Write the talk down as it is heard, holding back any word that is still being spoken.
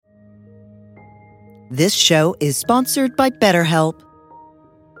This show is sponsored by BetterHelp.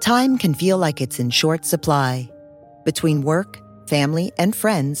 Time can feel like it's in short supply. Between work, family, and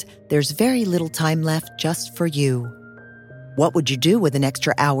friends, there's very little time left just for you. What would you do with an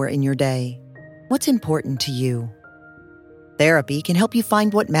extra hour in your day? What's important to you? Therapy can help you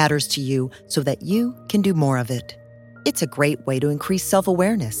find what matters to you so that you can do more of it. It's a great way to increase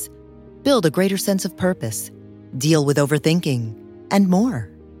self-awareness, build a greater sense of purpose, deal with overthinking, and more.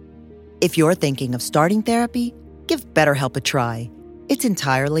 If you're thinking of starting therapy, give BetterHelp a try. It's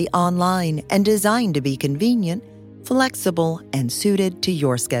entirely online and designed to be convenient, flexible, and suited to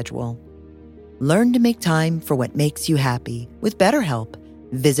your schedule. Learn to make time for what makes you happy with BetterHelp.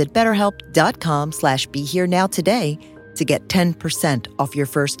 Visit BetterHelp.com/BeHereNow today to get 10% off your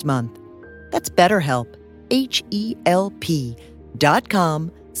first month. That's BetterHelp,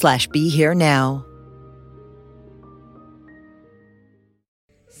 HELP.com/BeHereNow.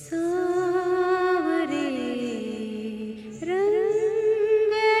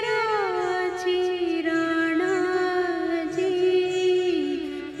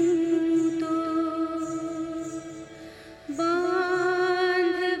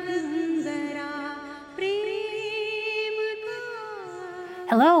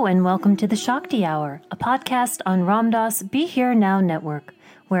 Hello and welcome to the Shakti Hour, a podcast on Ram Dass Be Here Now Network,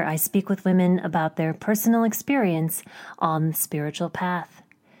 where I speak with women about their personal experience on the spiritual path.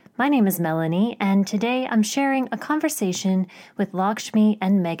 My name is Melanie, and today I'm sharing a conversation with Lakshmi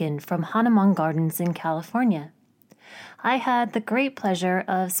and Megan from Hanuman Gardens in California. I had the great pleasure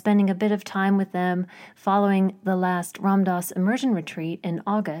of spending a bit of time with them following the last Ram Dass Immersion Retreat in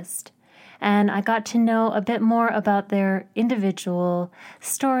August. And I got to know a bit more about their individual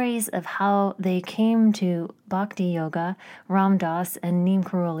stories of how they came to Bhakti Yoga, Ram Dass, and Neem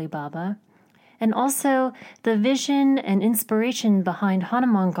Karoli Baba, and also the vision and inspiration behind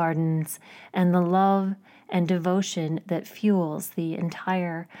Hanuman Gardens and the love and devotion that fuels the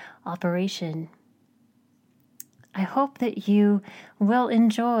entire operation. I hope that you will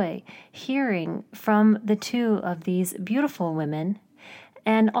enjoy hearing from the two of these beautiful women.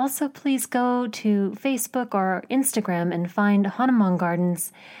 And also please go to Facebook or Instagram and find Hanuman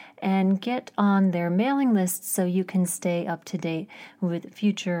Gardens and get on their mailing list so you can stay up to date with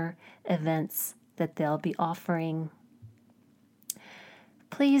future events that they'll be offering.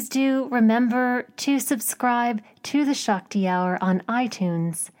 Please do remember to subscribe to the Shakti Hour on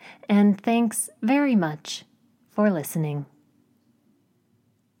iTunes, and thanks very much for listening.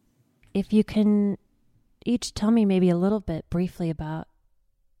 If you can each tell me maybe a little bit briefly about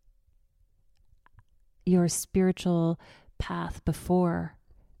your spiritual path before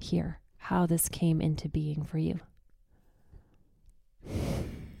here, how this came into being for you.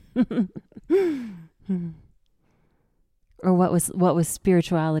 Or what was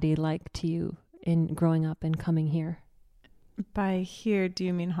spirituality like to you in growing up and coming here? By here, do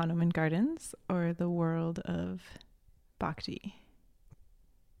you mean Hanuman Gardens or the world of Bhakti?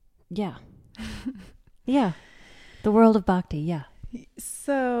 Yeah. Yeah. The world of Bhakti, yeah.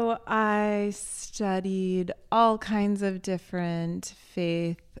 So I studied all kinds of different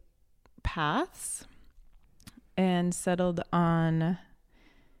faith paths and settled on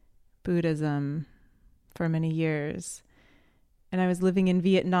Buddhism for many years. And I was living in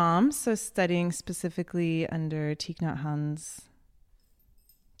Vietnam, so studying specifically under Thich Nhat Hanh's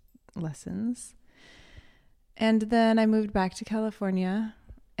lessons. And then I moved back to California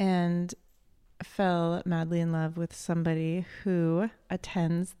and fell madly in love with somebody who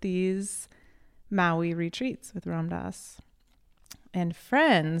attends these Maui retreats with Ram Dass and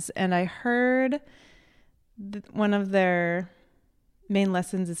friends. And I heard one of their main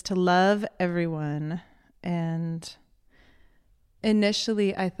lessons is to love everyone. And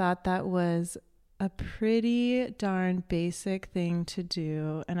initially I thought that was a pretty darn basic thing to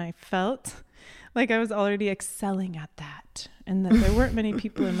do. And I felt like I was already excelling at that, and that there weren't many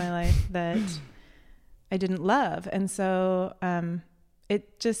people in my life that I didn't love. And so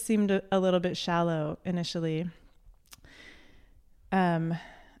it just seemed a little bit shallow initially,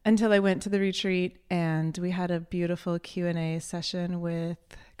 until I went to the retreat and we had a beautiful Q&A session with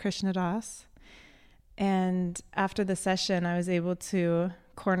Krishna Das. And after the session, I was able to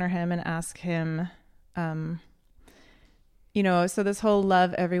corner him and ask him, so this whole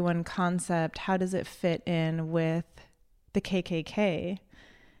love everyone concept, how does it fit in with the KKK?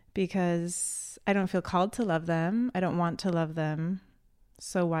 Because I don't feel called to love them. I don't want to love them.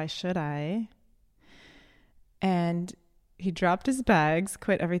 So why should I? And he dropped his bags,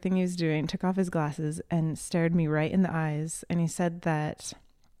 quit everything he was doing, took off his glasses, and stared me right in the eyes. And he said that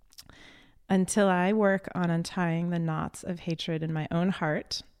until I work on untying the knots of hatred in my own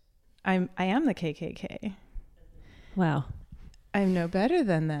heart, I am the KKK. Wow. I'm no better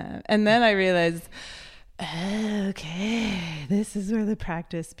than them. And then I realized, okay, this is where the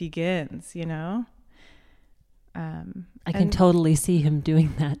practice begins, you know? I can totally see him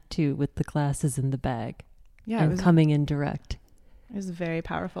doing that too, with the glasses in the bag. Yeah. And coming in direct. It was very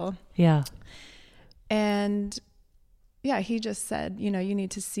powerful. Yeah. And yeah, he just said, you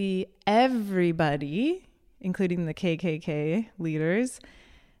need to see everybody, including the KKK leaders.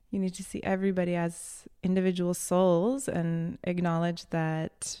 You need to see everybody as individual souls and acknowledge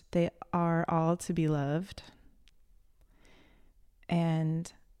that they are all to be loved.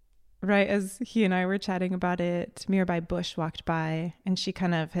 And right as he and I were chatting about it, Mirabai Bush walked by, and she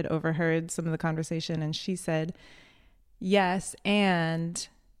kind of had overheard some of the conversation, and she said, yes, and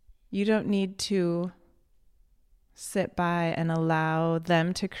you don't need to sit by and allow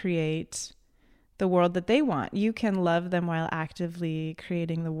them to create the world that they want. You can love them while actively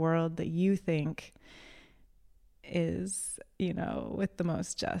creating the world that you think is, with the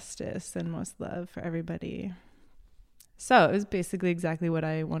most justice and most love for everybody. So it was basically exactly what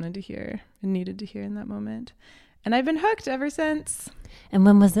I wanted to hear and needed to hear in that moment. And I've been hooked ever since. And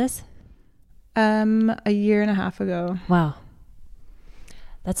when was this? A year and a half ago. Wow.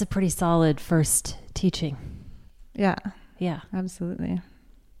 That's a pretty solid first teaching. Yeah. Yeah. Absolutely.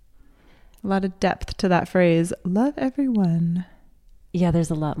 A lot of depth to that phrase, love everyone. Yeah,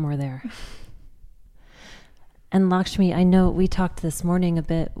 there's a lot more there. And Lakshmi, I know we talked this morning a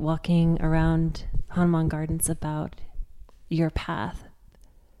bit walking around Hanuman Gardens about your path.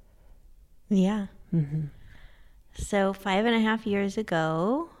 Yeah. Mm-hmm. So 5.5 years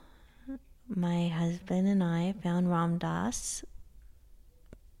ago, my husband and I found Ram Dass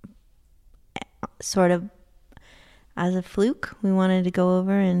sort of as a fluke. We wanted to go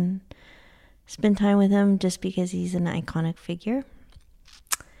over and spend time with him just because he's an iconic figure.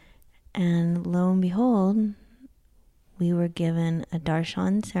 And lo and behold, we were given a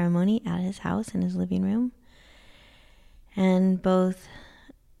darshan ceremony at his house in his living room. And both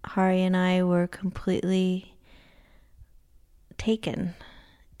Hari and I were completely taken.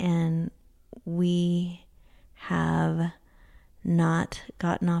 And we have not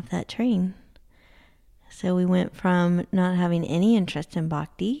gotten off that train. So we went from not having any interest in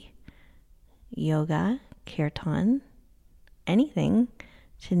bhakti, yoga, kirtan, anything,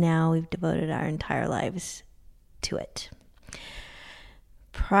 to now we've devoted our entire lives to it.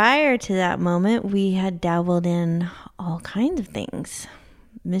 Prior to that moment, we had dabbled in all kinds of things.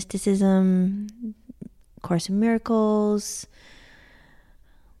 Mysticism, Course in Miracles,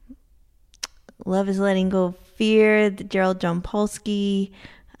 Love is Letting Go of Fear, the Gerald Jampolsky,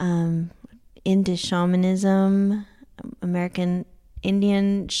 into shamanism, American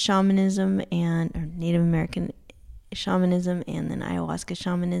Indian shamanism or Native American shamanism, and then ayahuasca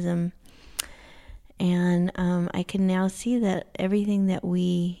shamanism. And I can now see that everything that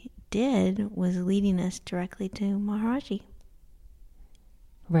we did was leading us directly to Maharaji.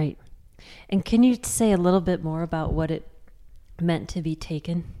 Right. And can you say a little bit more about what it meant to be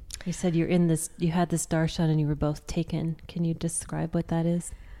taken? You said you had this darshan and you were both taken. Can you describe what that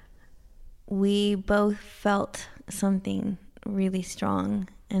is? We both felt something really strong,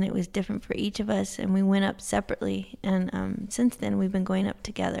 and it was different for each of us, and we went up separately. And since then, we've been going up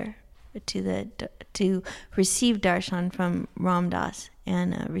together to receive darshan from Ram Dass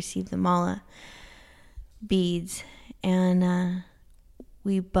and receive the mala beads. And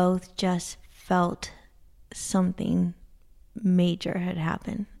we both just felt something major had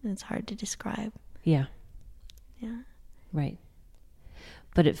happened. It's hard to describe. Yeah. Yeah. Right.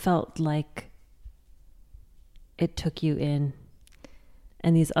 But it felt like it took you in,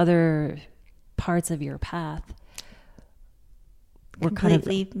 and these other parts of your path were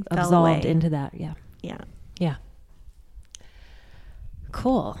completely kind of fell absolved away. into that. Yeah. Yeah. Yeah.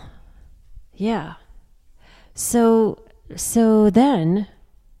 Cool. Yeah. So then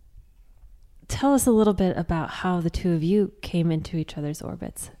tell us a little bit about how the two of you came into each other's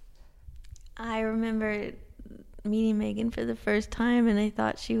orbits. I remember meeting Megan for the first time, and I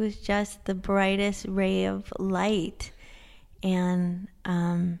thought she was just the brightest ray of light. And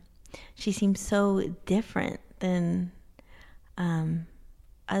she seemed so different than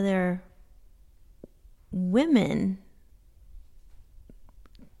other women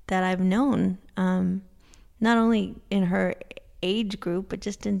that I've known, not only in her age group, but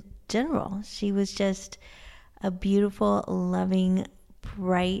just in general. She was just a beautiful, loving,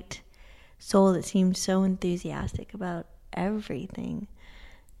 bright soul that seemed so enthusiastic about everything.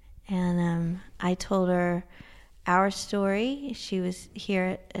 And I told her our story. She was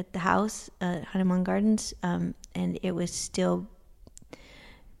here at the house at Hanuman Gardens, and it was still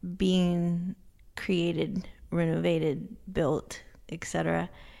being created, renovated, built, etc.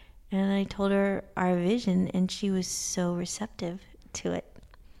 And I told her our vision, and she was so receptive to it.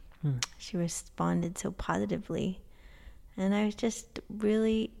 She responded so positively. And I was just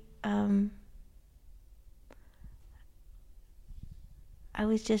really,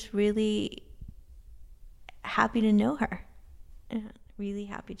 happy to know her. Really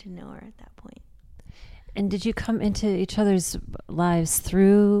happy to know her at that point. And did you come into each other's lives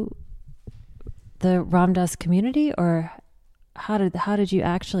through the Ram Dass community, or how did you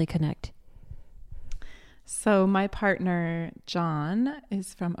actually connect? So my partner, John,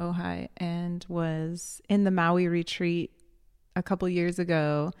 is from Ojai and was in the Maui retreat a couple years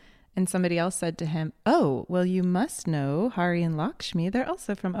ago. And somebody else said to him, "Oh, well, you must know Hari and Lakshmi. They're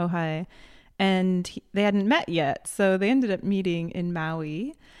also from Ojai." And they hadn't met yet. So they ended up meeting in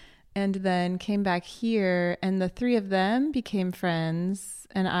Maui and then came back here. And the three of them became friends.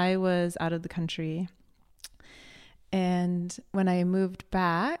 And I was out of the country. And when I moved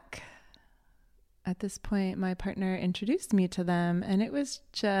back, at this point, my partner introduced me to them. And it was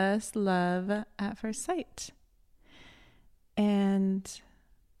just love at first sight. And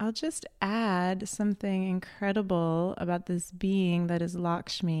I'll just add something incredible about this being that is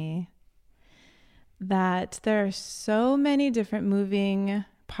Lakshmi, that there are so many different moving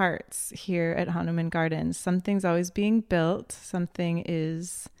parts here at Hanuman Gardens. Something's always being built. Something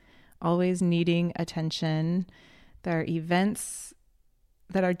is always needing attention. There are events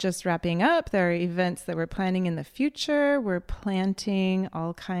that are just wrapping up. There are events that we're planning in the future. We're planting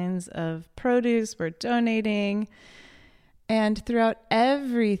all kinds of produce. We're donating. And throughout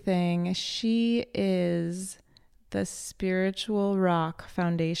everything, she is the spiritual rock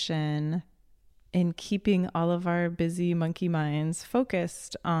foundation in keeping all of our busy monkey minds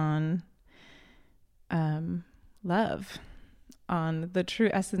focused on love, on the true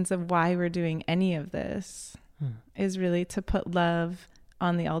essence of why we're doing any of this, is really to put love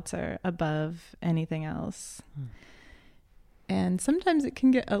on the altar above anything else. And sometimes it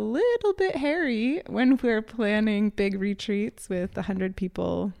can get a little bit hairy when we're planning big retreats with 100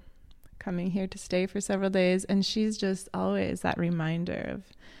 people coming here to stay for several days. And she's just always that reminder of,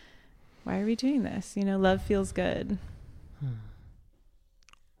 why are we doing this? You know, love feels good.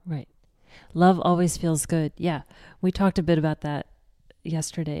 Right. Love always feels good. Yeah. We talked a bit about that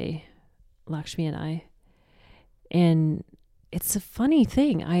yesterday, Lakshmi and I. And it's a funny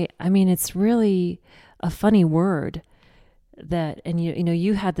thing. I mean, it's really a funny word that, and you know,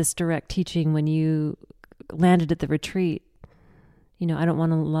 you had this direct teaching when you landed at the retreat. You know, I don't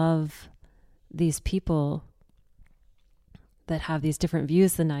want to love these people that have these different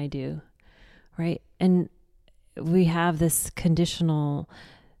views than I do. Right. And we have this conditional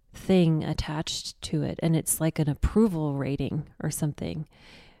thing attached to it, and it's like an approval rating or something,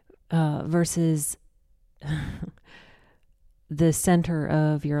 versus the center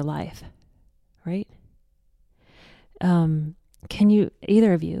of your life. Right. Can you,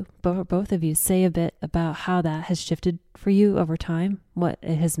 either of you, both of you, say a bit about how that has shifted for you over time, what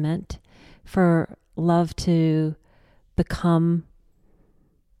it has meant for love to become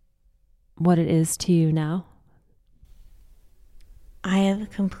what it is to you now? I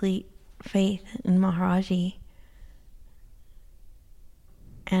have complete faith in Maharaji,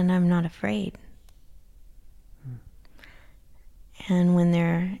 and I'm not afraid. And when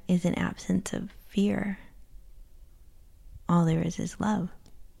there is an absence of fear, all there is love.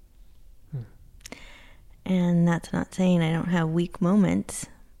 And that's not saying I don't have weak moments,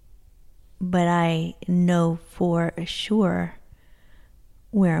 but I know for sure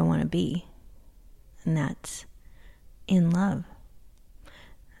where I want to be, and that's in love.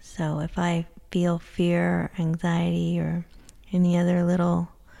 So if I feel fear or anxiety or any other little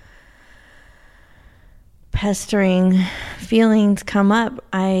pestering feelings come up,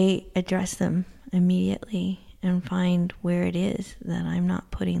 I address them immediately and find where it is that I'm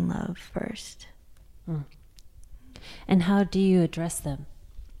not putting love first. And how do you address them?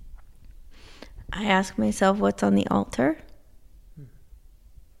 I ask myself what's on the altar.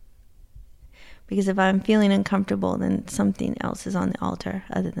 Because if I'm feeling uncomfortable, then something else is on the altar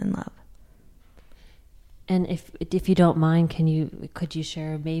other than love. And if you don't mind, could you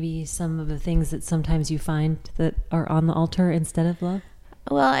share maybe some of the things that sometimes you find that are on the altar instead of love?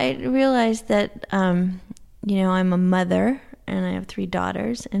 Well, I realized that, I'm a mother and I have 3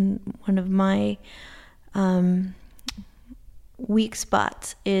 daughters, and one of my weak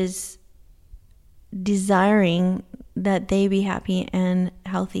spots is desiring that they be happy and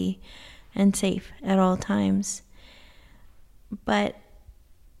healthy and safe at all times. But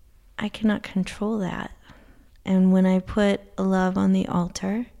I cannot control that. And when I put love on the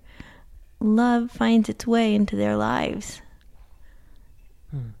altar, love finds its way into their lives.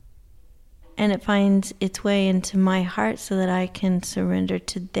 And it finds its way into my heart so that I can surrender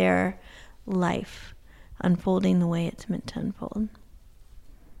to their life unfolding the way it's meant to unfold.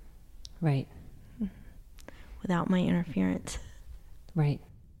 Right. Without my interference. Right.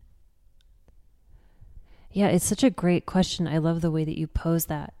 Yeah, it's such a great question. I love the way that you pose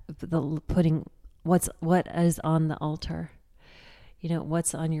that, putting what is on the altar. You know,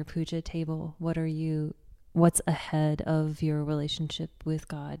 what's on your puja table? What's ahead of your relationship with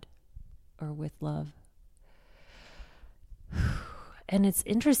God or with love? And it's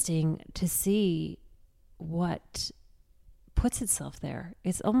interesting to see what puts itself there.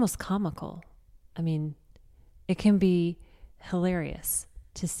 It's almost comical. I mean, it can be hilarious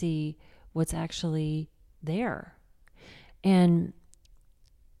to see what's actually there. And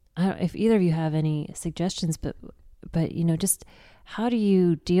I don't, if either of you have any suggestions, but you know, just how do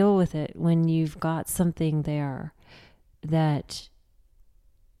you deal with it when you've got something there that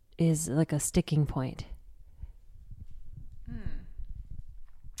is like a sticking point?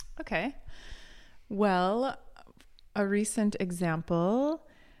 Okay. Well, a recent example,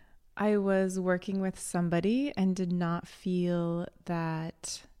 I was working with somebody and did not feel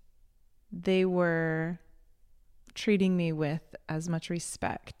that they were treating me with as much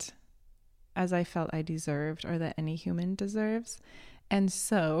respect as I felt I deserved or that any human deserves. And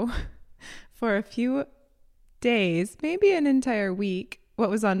so for a few days, maybe an entire week, what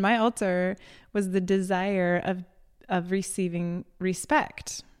was on my altar was the desire of receiving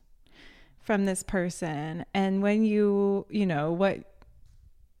respect from this person. And when you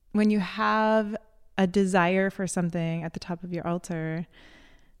have a desire for something at the top of your altar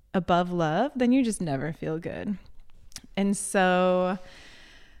above love, then you just never feel good. And so,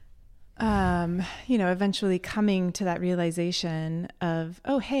 eventually coming to that realization of,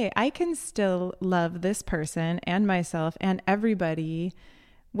 oh, hey, I can still love this person and myself and everybody,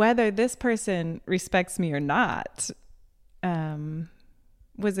 whether this person respects me or not,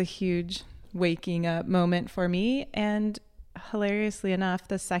 was a huge waking up moment for me. And hilariously enough,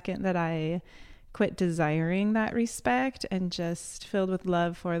 the second that I quit desiring that respect and just filled with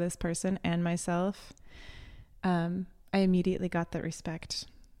love for this person and myself, I immediately got the respect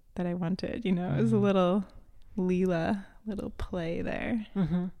that I wanted. You know, it was a little Leela, little play there.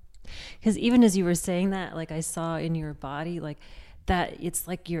 Because even as you were saying that, like I saw in your body, like that, it's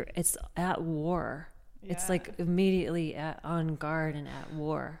like it's at war. Yeah. It's like immediately on guard and at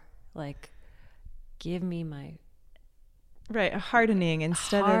war. Like, give me my... Right, a hardening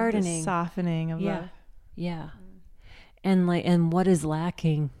instead of the softening of love. Yeah. And what is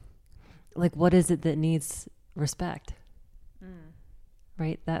lacking? Like, what is it that needs respect?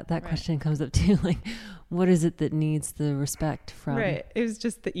 Right? That right. Question comes up too. Like, what is it that needs the respect from? Right. It was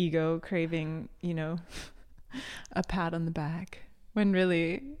just the ego craving, a pat on the back. When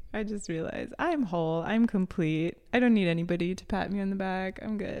really, I just realized I'm whole. I'm complete. I don't need anybody to pat me on the back.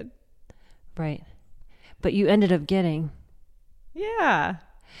 I'm good. Right. But you ended up getting... Yeah.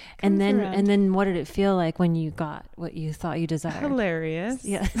 And then what did it feel like when you got what you thought you desired? Hilarious.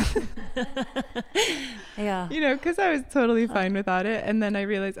 Yeah. Yeah. Because I was totally fine without it. And then I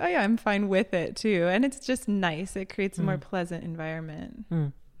realized, oh yeah, I'm fine with it too. And it's just nice. It creates a more pleasant environment.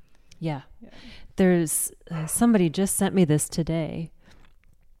 Yeah. There's somebody just sent me this today.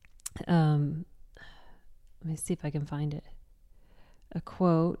 Let me see if I can find it. A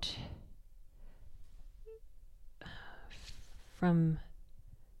quote from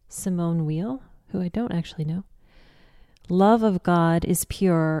Simone Weil, who I don't actually know. Love of God is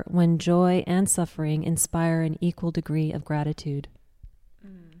pure when joy and suffering inspire an equal degree of gratitude.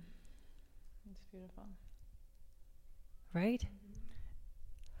 That's beautiful. Right?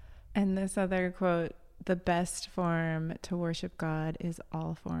 And this other quote, the best form to worship God is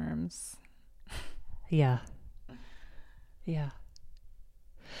all forms. Yeah. Yeah.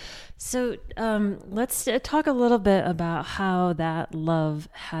 So let's talk a little bit about how that love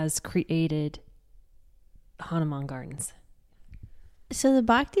has created Hanuman Gardens. So the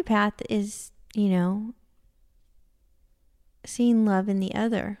Bhakti path is, seeing love in the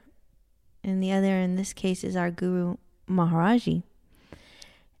other. And the other in this case is our Guru Maharaji.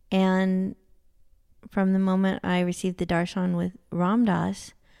 And from the moment I received the darshan with Ram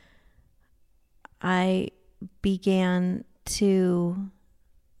Dass, I began to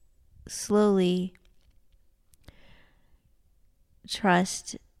slowly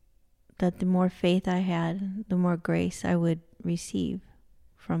trust that the more faith I had, the more grace I would receive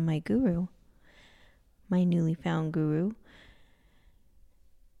from my guru, my newly found guru.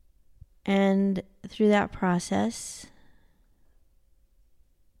 And through that process,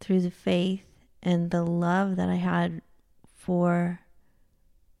 through the faith and the love that I had for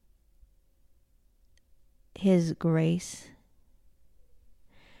His grace,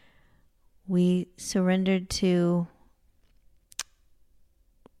 we surrendered to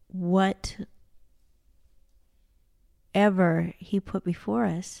whatever He put before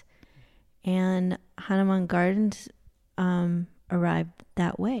us. And Hanuman Gardens arrived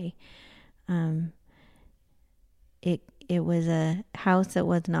that way. It was a house that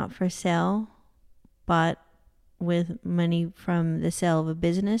was not for sale, bought with money from the sale of a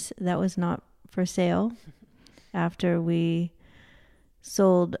business that was not for sale after we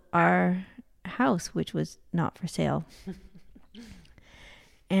sold our house, which was not for sale.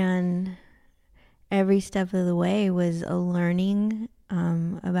 And every step of the way was a learning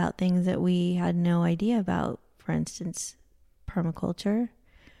about things that we had no idea about. For instance, permaculture,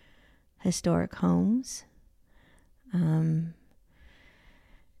 historic homes,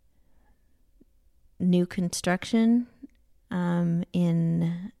 new construction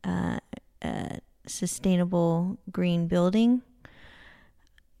in a sustainable green building.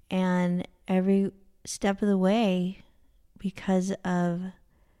 And every step of the way, because of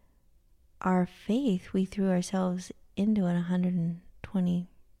our faith, we threw ourselves into it 120%.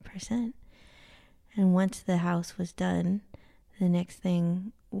 And once the house was done, the next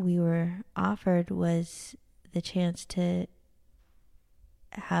thing we were offered was the chance to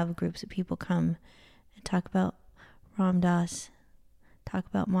have groups of people come and talk about Ram Dass, talk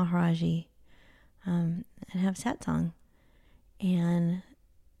about Maharaji, and have satsang. And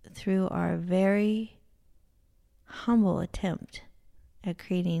through our very humble attempt at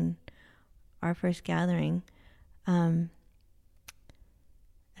creating our first gathering, a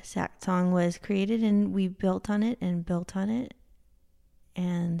satsang was created, and we built on it and built on it,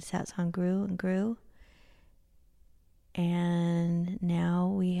 and satsang grew and grew. And now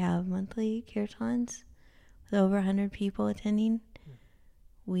we have monthly kirtans with over 100 people attending.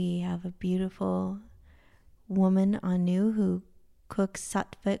 We have a beautiful woman, Anu, who cooks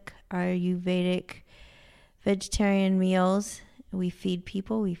sattvic, Ayurvedic, vegetarian meals. We feed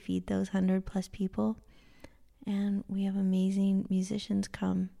people. We feed those 100 plus people. And we have amazing musicians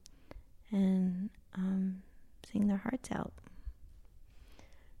come and sing their hearts out.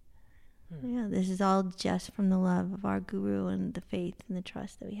 Yeah, this is all just from the love of our guru and the faith and the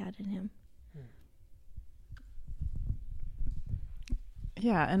trust that we had in him.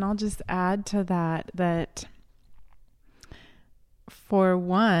 Yeah, and I'll just add to that for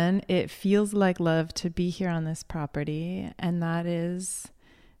one, it feels like love to be here on this property, and that is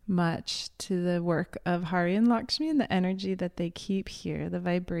much to the work of Hari and Lakshmi and the energy that they keep here, the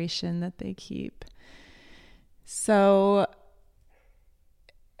vibration that they keep. So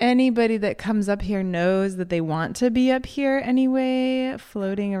anybody that comes up here knows that they want to be up here anyway,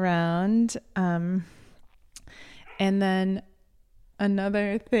 floating around. And then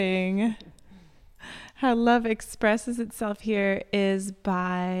another thing, how love expresses itself here is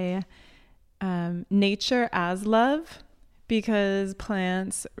by nature as love, because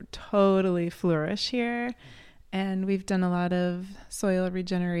plants totally flourish here. And we've done a lot of soil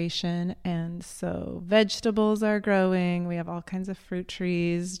regeneration, and so vegetables are growing. We have all kinds of fruit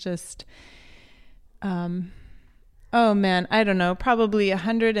trees, just, oh man, I don't know, probably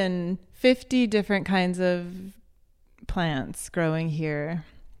 150 different kinds of plants growing here.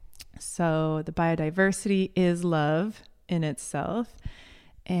 So the biodiversity is love in itself.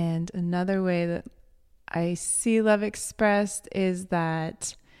 And another way that I see love expressed is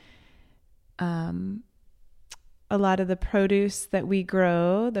that a lot of the produce that we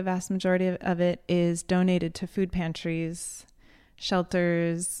grow, the vast majority of it is donated to food pantries,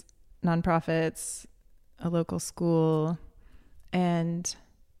 shelters, nonprofits, a local school. And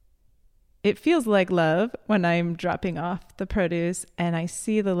it feels like love when I'm dropping off the produce and I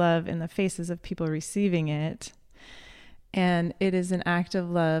see the love in the faces of people receiving it. And it is an act of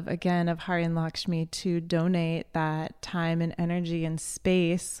love, again, of Hari and Lakshmi to donate that time and energy and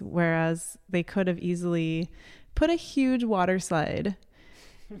space, whereas they could have easily put a huge water slide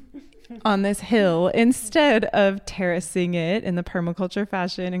on this hill instead of terracing it in the permaculture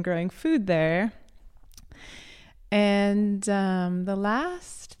fashion and growing food there. And the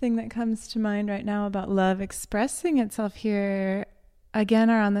last thing that comes to mind right now about love expressing itself here, again,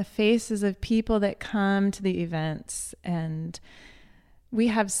 are on the faces of people that come to the events. And we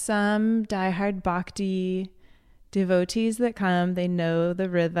have some diehard bhakti devotees that come. They know the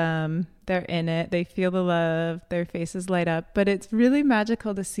rhythm, they're in it, they feel the love, their faces light up. But it's really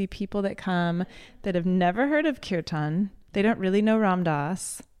magical to see people that come that have never heard of kirtan. They don't really know Ram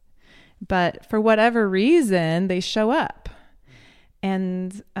Dass. but for whatever reason, they show up.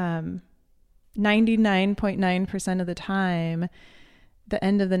 And 99.9% of the time, the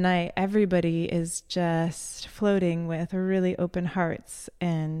end of the night, everybody is just floating with really open hearts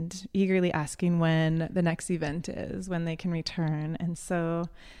and eagerly asking when the next event is, when they can return. And so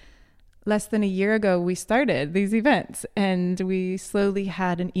less than a year ago, we started these events, and we slowly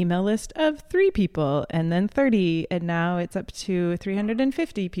had an email list of 3 people and then 30. And now it's up to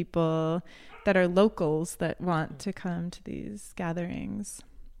 350 people that are locals that want to come to these gatherings.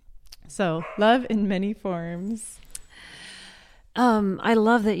 So love in many forms. I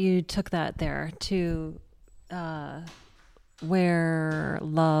love that you took that there to where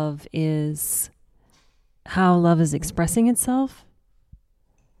love is, how love is expressing itself.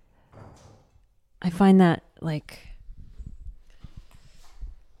 I find that like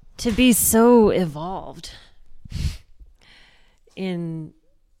to be so evolved in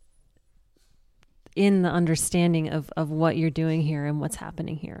the understanding of what you're doing here and what's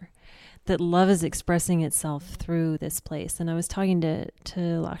happening here. That love is expressing itself through this place. And I was talking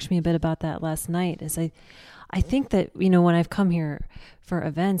to Lakshmi a bit about that last night. Is I think that, when I've come here for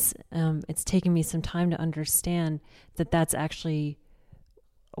events, it's taken me some time to understand that that's actually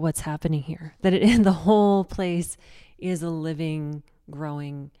what's happening here. That the whole place is a living,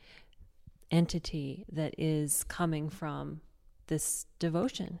 growing entity that is coming from this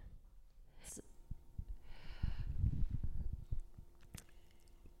devotion.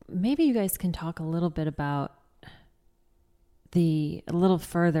 Maybe you guys can talk a little bit about a little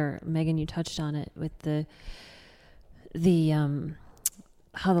further. Megan, you touched on it with the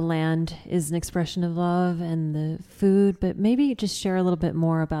how the land is an expression of love and the food, but maybe just share a little bit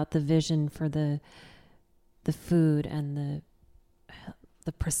more about the vision for the food and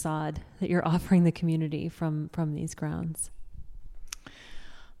the prasad that you're offering the community from these grounds.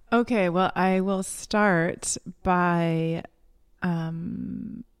 Okay, well, I will start by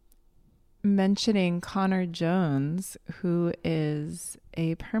mentioning Connor Jones, who is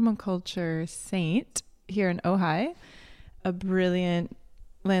a permaculture saint here in Ojai, a brilliant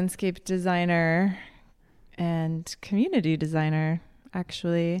landscape designer and community designer,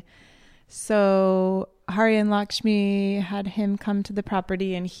 actually. So Hari and Lakshmi had him come to the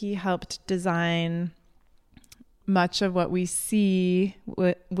property, and he helped design much of what we see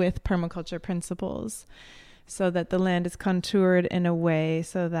with permaculture principles, so that the land is contoured in a way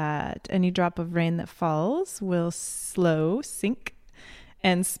so that any drop of rain that falls will sink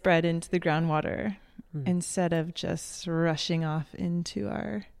and spread into the groundwater instead of just rushing off into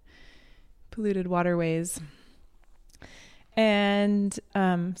our polluted waterways. And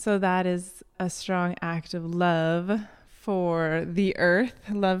so that is a strong act of love for the earth,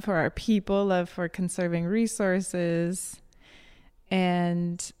 love for our people, love for conserving resources.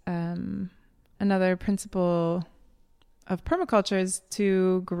 And another principle of permaculture is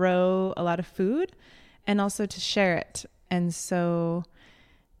to grow a lot of food and also to share it. And so,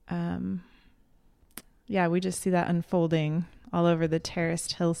 we just see that unfolding all over the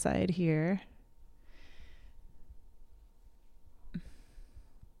terraced hillside here.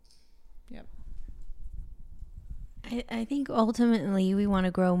 Yep. I think ultimately we want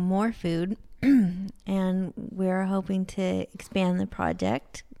to grow more food and we're hoping to expand the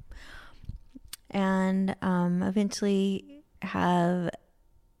project and eventually have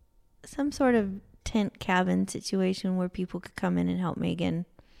some sort of tent cabin situation where people could come in and help Megan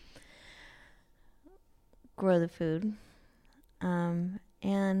grow the food,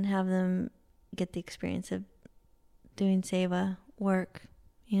 and have them get the experience of doing seva work,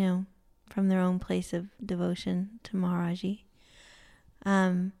 from their own place of devotion to Maharaji.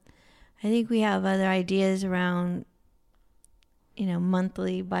 I think we have other ideas around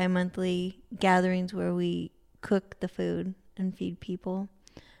monthly, bi-monthly gatherings where we cook the food and feed people.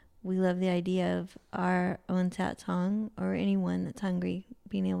 We love the idea of our own satsang, or anyone that's hungry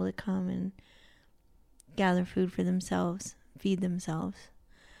being able to come and gather food for themselves, feed themselves.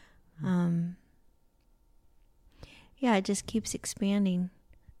 It just keeps expanding.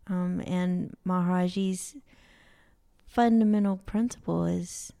 And Maharaji's fundamental principle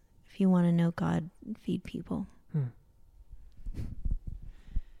is, if you want to know God, feed people.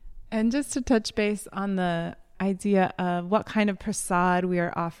 And just to touch base on the idea of what kind of prasad we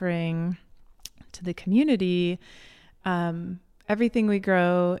are offering to the community, everything we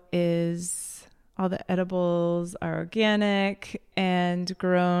grow all the edibles are organic and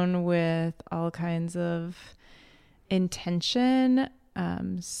grown with all kinds of intention.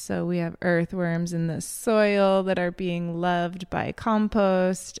 So we have earthworms in the soil that are being loved by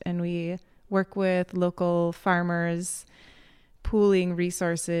compost, and we work with local farmers pooling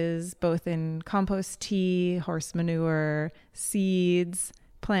resources, both in compost tea, horse manure, seeds,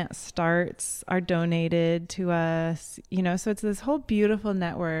 plant starts are donated to us, so it's this whole beautiful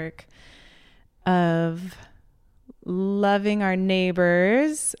network of loving our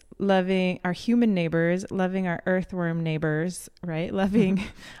neighbors, loving our human neighbors, loving our earthworm neighbors, right? Loving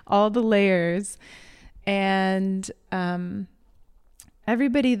all the layers. And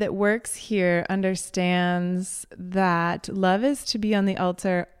everybody that works here understands that love is to be on the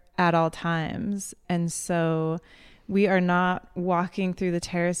altar at all times. And so we are not walking through the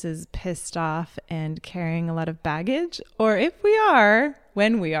terraces pissed off and carrying a lot of baggage. Or if we are,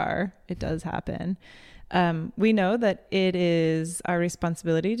 when we are, it does happen. We know that it is our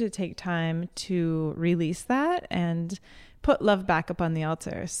responsibility to take time to release that and put love back up on the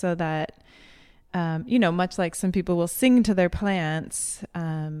altar so that, much like some people will sing to their plants, I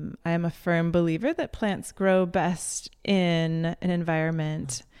am a firm believer that plants grow best in an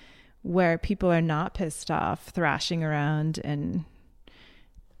environment where people are not pissed off, thrashing around and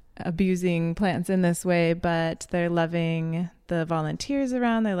abusing plants in this way, but they're loving the volunteers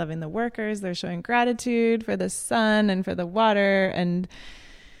around, they're loving the workers, they're showing gratitude for the sun and for the water. And,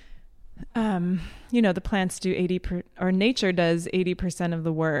 the plants do nature does 80% of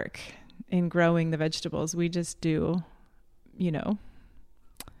the work in growing the vegetables. We just do, a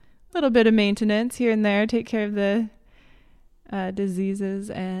little bit of maintenance here and there, take care of the diseases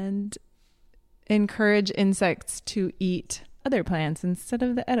and encourage insects to eat other plants instead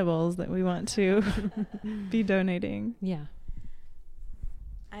of the edibles that we want to be donating. Yeah.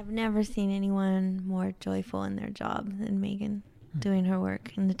 I've never seen anyone more joyful in their job than Megan, doing her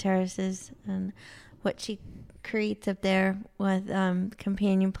work in the terraces and what she creates up there with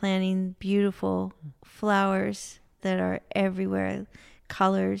companion planting, beautiful flowers that are everywhere,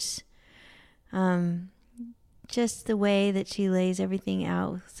 colors. Just the way that she lays everything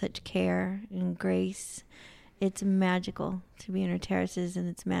out with such care and grace. It's magical to be in her terraces, and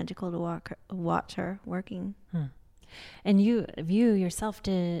it's magical to watch her working. And you yourself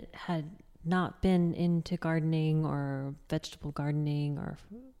had not been into gardening or vegetable gardening or...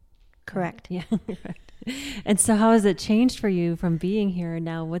 Correct. Yeah. Correct. And so how has it changed for you from being here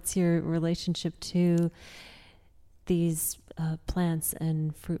now? What's your relationship to these plants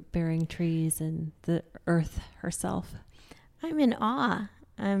and fruit-bearing trees and the earth herself? I'm in awe.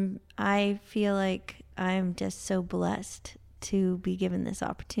 I feel like I'm just so blessed to be given this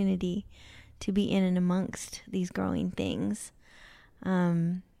opportunity to be in and amongst these growing things.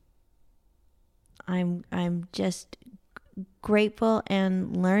 I'm just grateful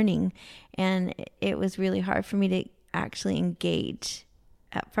and learning, and it was really hard for me to actually engage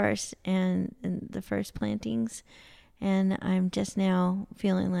at first and in the first plantings, and I'm just now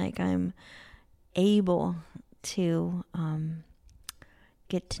feeling like I'm able to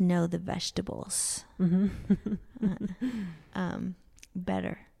get to know the vegetables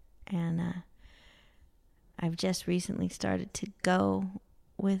better. And I've just recently started to go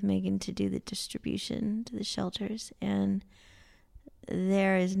with Megan to do the distribution to the shelters, and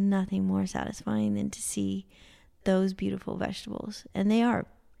there is nothing more satisfying than to see those beautiful vegetables, and they are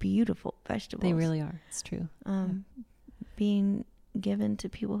beautiful vegetables. They really are. It's true. Being given to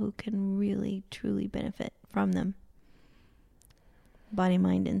people who can really truly benefit from them, body,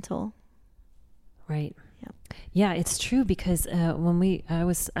 mind, and soul. Right. Yep. Yeah, it's true, because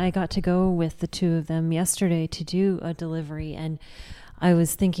I got to go with the two of them yesterday to do a delivery, and I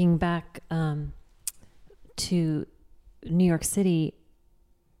was thinking back to New York City.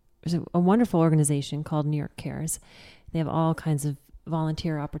 There's a wonderful organization called New York Cares. They have all kinds of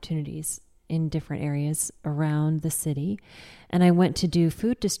volunteer opportunities in different areas around the city. And I went to do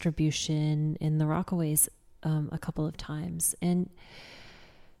food distribution in the Rockaways a couple of times. And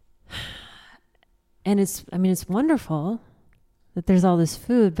it's wonderful that there's all this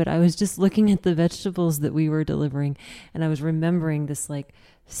food, but I was just looking at the vegetables that we were delivering, and I was remembering this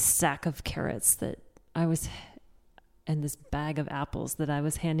sack of carrots and this bag of apples that I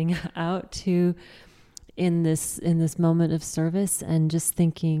was handing out to in this moment of service, and just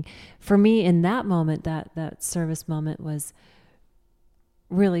thinking, for me in that moment, that service moment was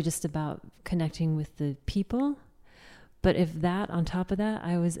really just about connecting with the people. But if that, on top of that,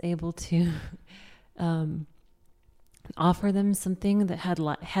 I was able to offer them something that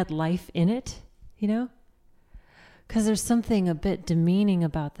had life in it, because there's something a bit demeaning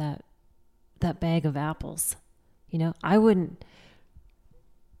about that bag of apples. I wouldn't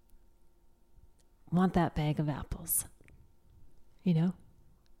want that bag of apples, and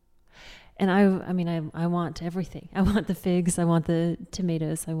I want everything. I want the figs, I want the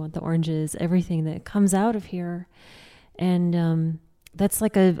tomatoes, I want the oranges, everything that comes out of here. And that's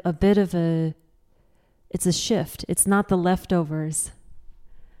like a bit of it's a shift. It's not the leftovers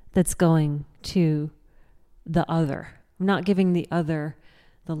that's going to the other. I'm not giving the other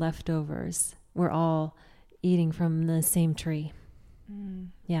the leftovers. We're all eating from the same tree.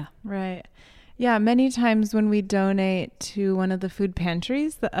 Yeah. Right. Yeah. Many times when we donate to one of the food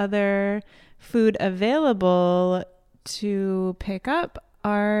pantries, the other food available to pick up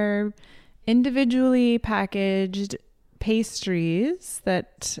are individually packaged pastries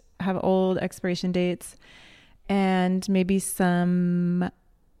that have old expiration dates and maybe some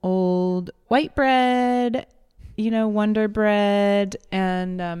old white bread, Wonder Bread,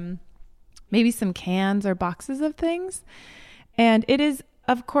 and maybe some cans or boxes of things. And it is,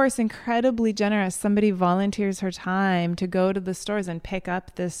 of course, incredibly generous. Somebody volunteers her time to go to the stores and pick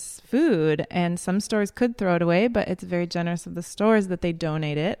up this food. And some stores could throw it away, but it's very generous of the stores that they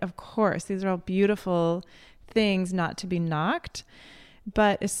donate it. Of course, these are all beautiful things not to be knocked.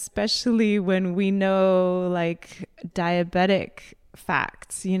 But especially when we know like diabetic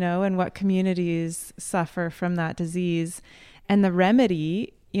facts, and what communities suffer from that disease, and the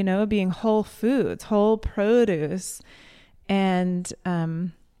remedy, being whole foods, whole produce. And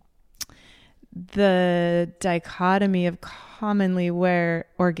the dichotomy of commonly where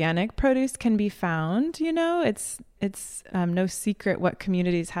organic produce can be found, it's no secret what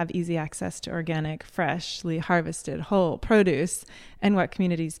communities have easy access to organic, freshly harvested, whole produce, and what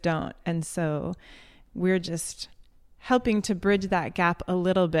communities don't. And so we're just helping to bridge that gap a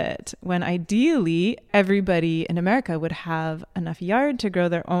little bit, when ideally everybody in America would have enough yard to grow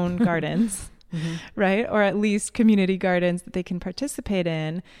their own gardens. Mm-hmm. Right? Or at least community gardens that they can participate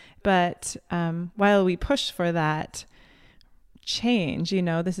in. But while we push for that change,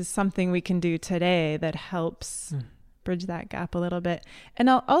 this is something we can do today that helps bridge that gap a little bit. And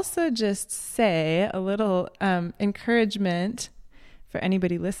I'll also just say a little encouragement for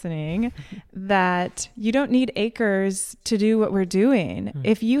anybody listening that you don't need acres to do what we're doing.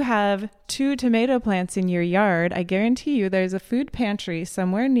 If you have 2 tomato plants in your yard, I guarantee you there's a food pantry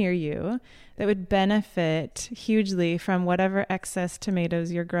somewhere near you that would benefit hugely from whatever excess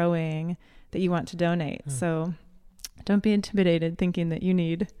tomatoes you're growing that you want to donate. So don't be intimidated thinking that you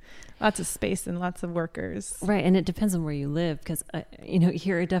need lots of space and lots of workers. Right. And it depends on where you live, because,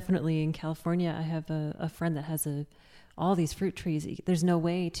 here definitely in California, I have a friend that has all these fruit trees. There's no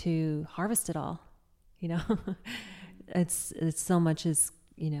way to harvest it all. It's so much as,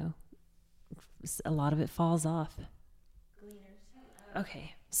 a lot of it falls off.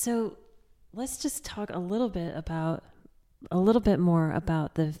 Okay. So let's just talk a little bit more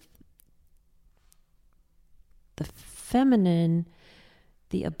about the feminine,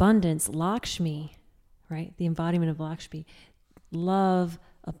 the abundance, Lakshmi, right? The embodiment of Lakshmi, love,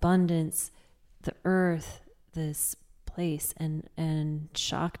 abundance, the earth, this place, and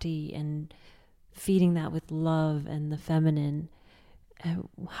Shakti, and feeding that with love and the feminine.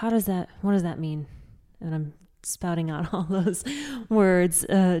 What does that mean? And I'm spouting out all those words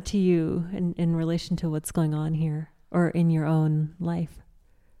to you in relation to what's going on here or in your own life.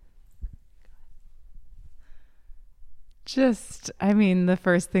 The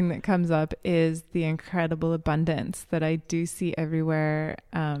first thing that comes up is the incredible abundance that I do see everywhere,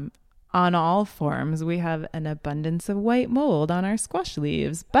 on all forms. We have an abundance of white mold on our squash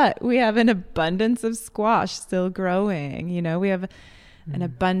leaves, but we have an abundance of squash still growing. We have an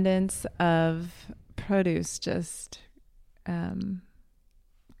abundance of produce just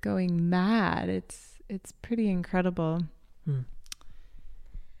going mad. It's pretty incredible.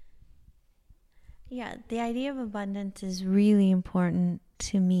 Yeah, the idea of abundance is really important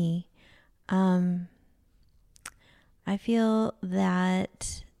to me. I feel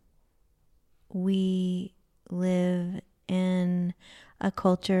that we live in a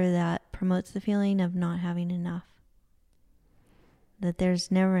culture that promotes the feeling of not having enough, that there's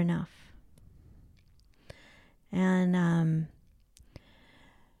never enough. And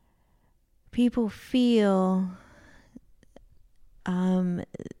people feel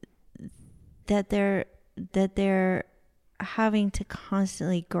that they're having to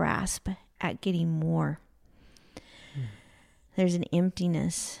constantly grasp at getting more. There's an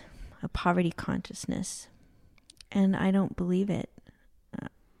emptiness, a poverty consciousness, and I don't believe it.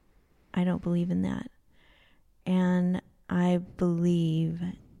 I don't believe in that. And I believe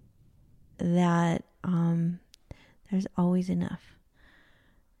that there's always enough,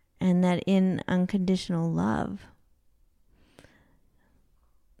 and that in unconditional love,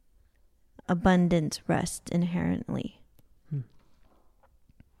 abundance rests inherently.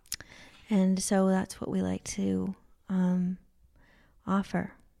 And so that's what we like to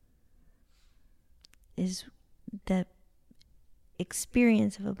offer, is that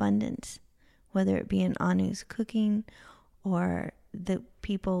experience of abundance, whether it be in Anu's cooking or the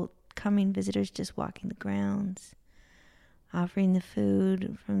people coming, visitors just walking the grounds, offering the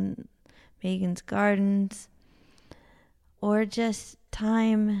food from Megan's gardens, or just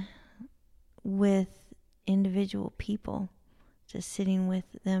time with individual people, just sitting with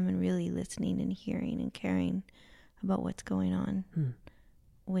them and really listening and hearing and caring about what's going on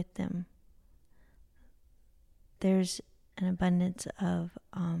with them. There's an abundance of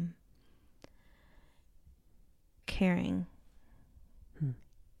caring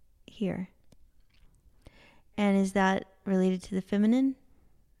here. And is that related to the feminine?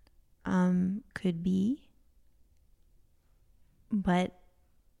 Could be. But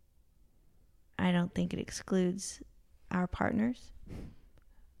I don't think it excludes our partners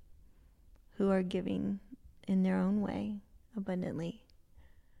who are giving in their own way abundantly.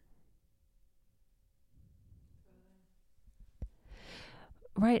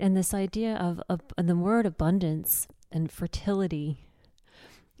 Right, and this idea of the word abundance and fertility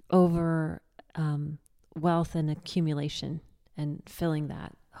over wealth and accumulation and filling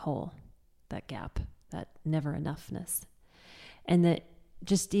that hole, that gap, that never enoughness. And that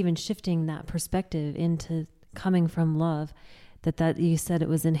just even shifting that perspective into coming from love, that you said it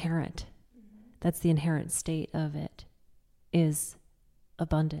was inherent. That's the inherent state of it, is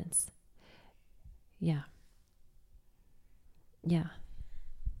abundance. Yeah. Yeah.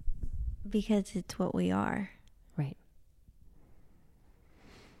 Because it's what we are. Right.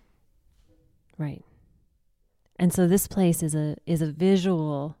 Right. And so this place is a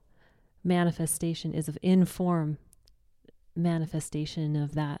visual manifestation, is an in-form manifestation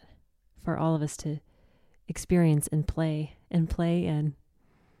of that for all of us to experience and play and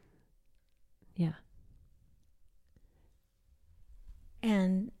yeah.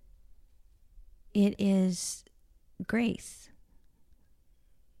 And it is grace.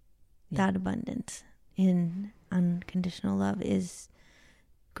 Yeah. That abundance in unconditional love is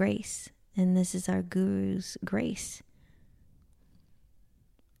grace. And this is our Guru's grace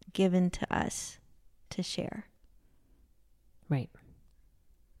given to us to share. Right.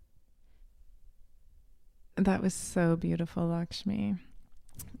 That was so beautiful, Lakshmi.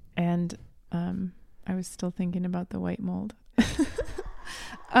 And I was still thinking about the white mold.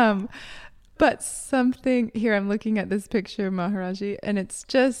 But something here, I'm looking at this picture, Maharaji, and it's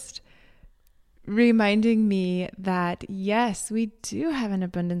just reminding me that yes, we do have an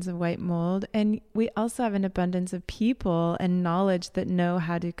abundance of white mold, and we also have an abundance of people and knowledge that know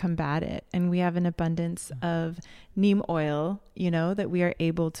how to combat it. And we have an abundance of neem oil, that we are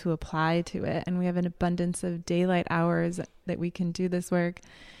able to apply to it. And we have an abundance of daylight hours that we can do this work.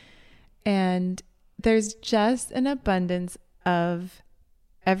 And there's just an abundance of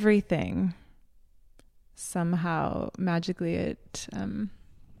everything. Somehow, magically, it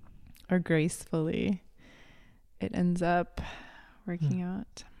or gracefully, it ends up working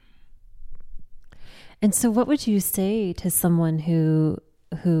out. And so what would you say to someone who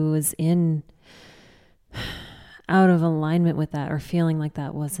is out of alignment with that, or feeling like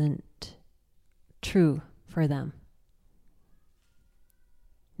that wasn't true for them?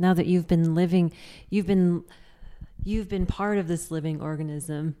 Now that you've been part of this living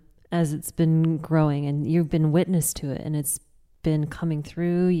organism as it's been growing, and you've been witness to it, and it's been coming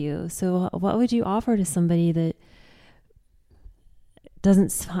through you. So what would you offer to somebody that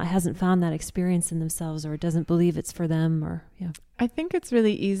hasn't found that experience in themselves, or doesn't believe it's for them? Or I think it's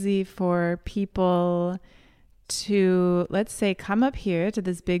really easy for people to, let's say, come up here to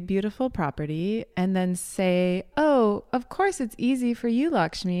this big, beautiful property and then say, oh, of course it's easy for you,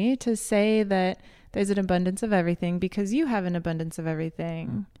 Lakshmi, to say that there's an abundance of everything because you have an abundance of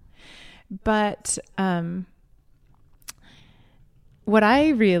everything. But what I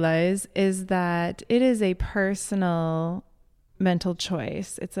realize is that it is a personal mental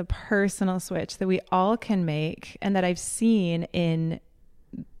choice. It's a personal switch that we all can make, and that I've seen in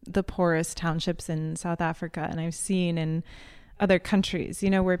the poorest townships in South Africa, and I've seen in other countries,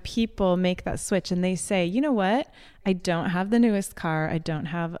 where people make that switch and they say, you know what? I don't have the newest car. I don't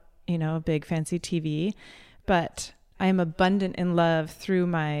have, a big fancy TV, but I am abundant in love through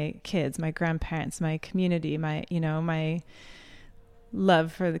my kids, my grandparents, my community, my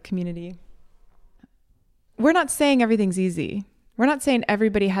love for the community. We're not saying everything's easy. We're not saying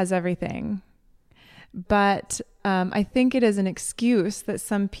everybody has everything. But I think it is an excuse that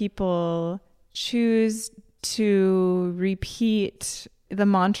some people choose to repeat the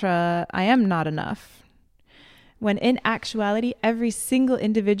mantra, I am not enough. When in actuality, every single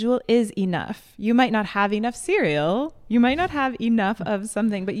individual is enough. You might not have enough cereal. You might not have enough of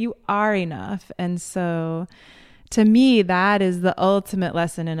something, but you are enough. And so to me, that is the ultimate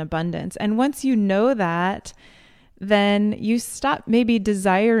lesson in abundance. And once you know that, then you stop maybe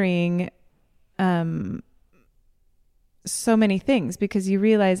desiring so many things, because you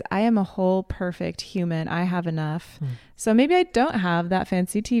realize I am a whole perfect human. I have enough. So maybe I don't have that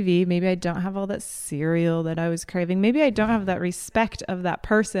fancy TV. Maybe I don't have all that cereal that I was craving. Maybe I don't have that respect of that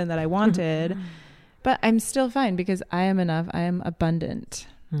person that I wanted, but I'm still fine because I am enough. I am abundant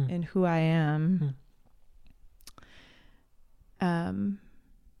in who I am.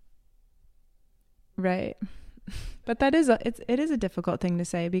 Right. But that is it is a difficult thing to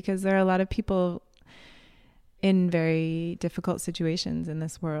say, because there are a lot of people in very difficult situations in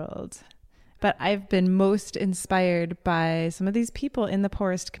this world. But I've been most inspired by some of these people in the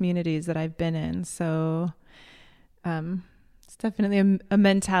poorest communities that I've been in. So it's definitely a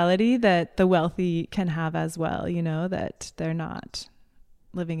mentality that the wealthy can have as well, you know, that they're not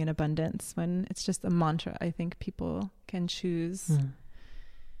living in abundance, when it's just a mantra I think people can choose.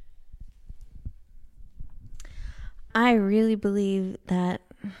 I really believe that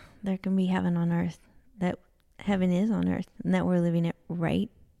there can be heaven on earth, that heaven is on earth, and that we're living it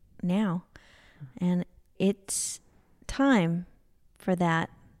right now. And it's time for that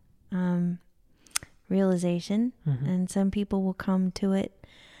realization. And some people will come to it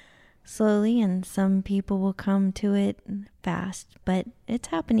slowly, and some people will come to it fast, but it's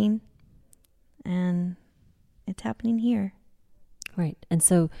happening, and it's happening here. Right. And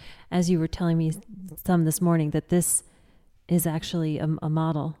so as you were telling me some this morning, that this is actually a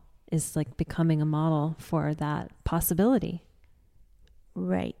model, is like becoming a model for that possibility.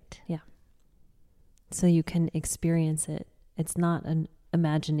 Right. Yeah. So you can experience it. It's not an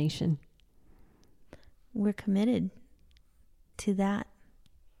imagination. We're committed to that.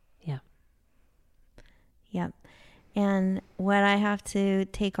 Yeah. Yep. And what I have to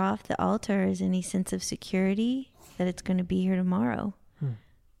take off the altar is any sense of security that it's going to be here tomorrow.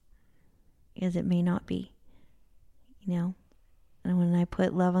 Because it may not be, you know. And when I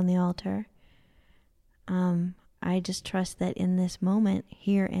put love on the altar, I just trust that in this moment,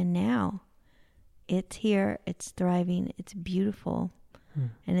 here and now, it's here, it's thriving, it's beautiful,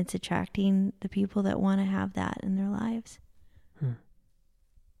 and it's attracting the people that want to have that in their lives.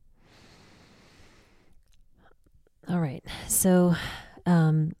 All right. So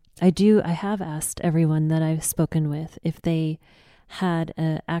I have asked everyone that I've spoken with if they had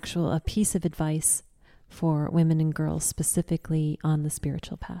a piece of advice for women and girls specifically on the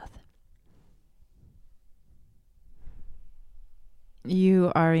spiritual path.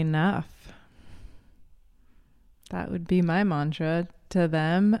 You are enough. That would be my mantra to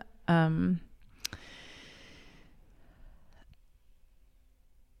them.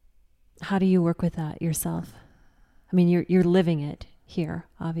 How do you work with that yourself? I mean, you're living it here,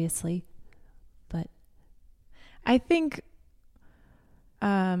 obviously, but I think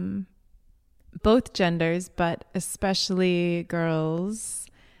both genders, but especially girls,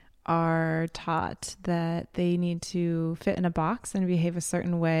 are taught that they need to fit in a box and behave a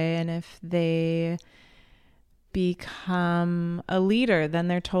certain way. And if they become a leader, then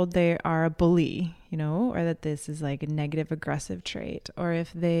they're told they are a bully, you know, or that this is like a negative aggressive trait. Or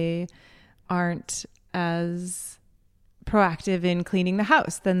if they aren't as proactive in cleaning the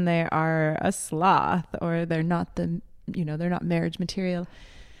house, then they are a sloth, or they're not they're not marriage material.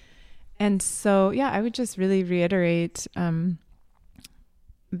 And so, yeah, I would just really reiterate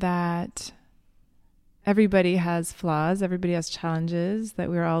that everybody has flaws, everybody has challenges that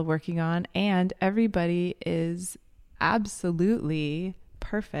we're all working on, and everybody is absolutely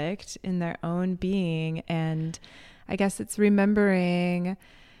perfect in their own being. And I guess it's remembering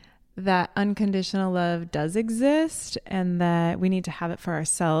that unconditional love does exist, and that we need to have it for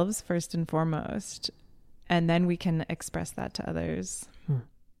ourselves first and foremost, and then we can express that to others.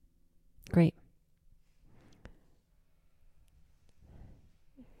 Great.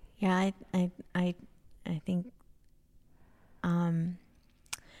 Yeah, I think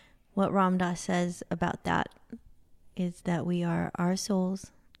what Ram Dass says about that is that we are our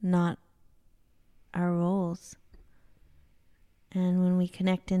souls, not our roles. And when we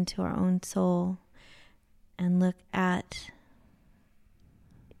connect into our own soul and look at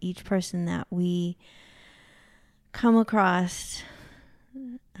each person that we come across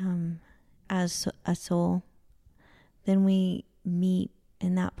as a soul, then we meet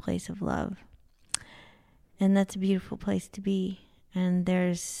in that place of love. And that's a beautiful place to be. And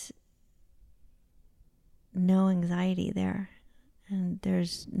there's no anxiety there. And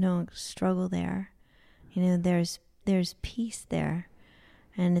there's no struggle there. You know, there's peace there.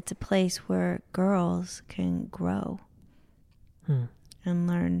 And it's a place where girls can grow and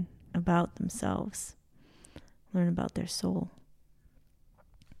learn about themselves learn about their soul.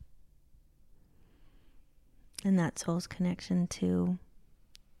 And that soul's connection to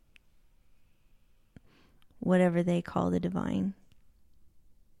whatever they call the divine.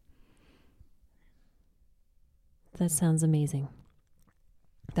 That sounds amazing.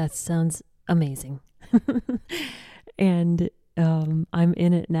 That sounds amazing. And I'm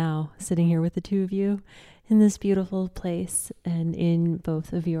in it now, sitting here with the two of you in this beautiful place and in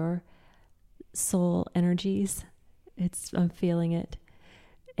both of your soul energies. I'm feeling it.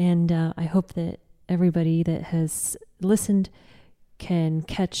 And I hope that everybody that has listened can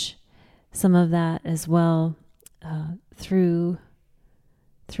catch some of that as well through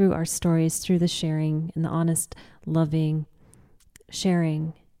our stories, through the sharing and the honest, loving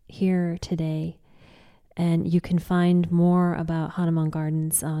sharing here today. And you can find more about Hanuman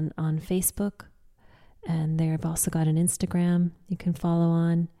Gardens on Facebook. And they've also got an Instagram you can follow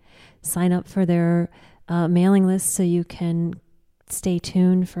on. Sign up for their mailing list so you can stay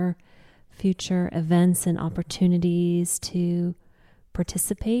tuned for future events and opportunities to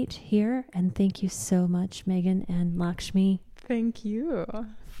participate here. And thank you so much, Megan and Lakshmi. Thank you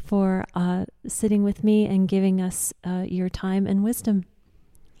for sitting with me and giving us your time and wisdom.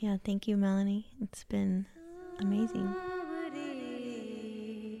 Yeah, thank you, Melanie. It's been amazing.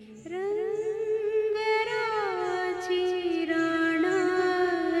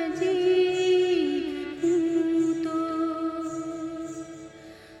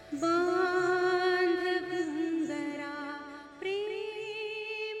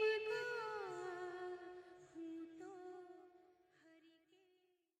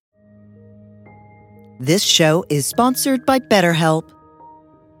 This show is sponsored by BetterHelp.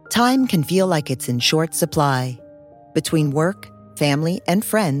 Time can feel like it's in short supply. Between work, family, and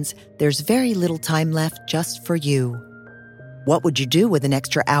friends, there's very little time left just for you. What would you do with an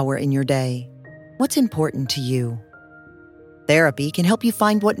extra hour in your day? What's important to you? Therapy can help you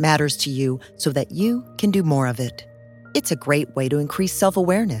find what matters to you so that you can do more of it. It's a great way to increase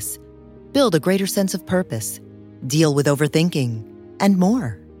self-awareness, build a greater sense of purpose, deal with overthinking, and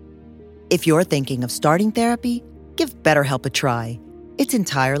more. If you're thinking of starting therapy, give BetterHelp a try. It's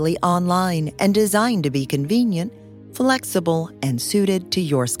entirely online and designed to be convenient, flexible, and suited to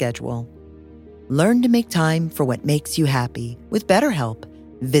your schedule. Learn to make time for what makes you happy with BetterHelp.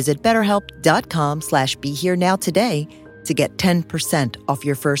 Visit BetterHelp.com/BeHereNow today to get 10% off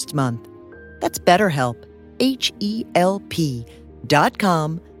your first month. That's BetterHelp,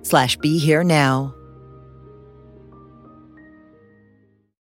 HELP.com/BeHereNow.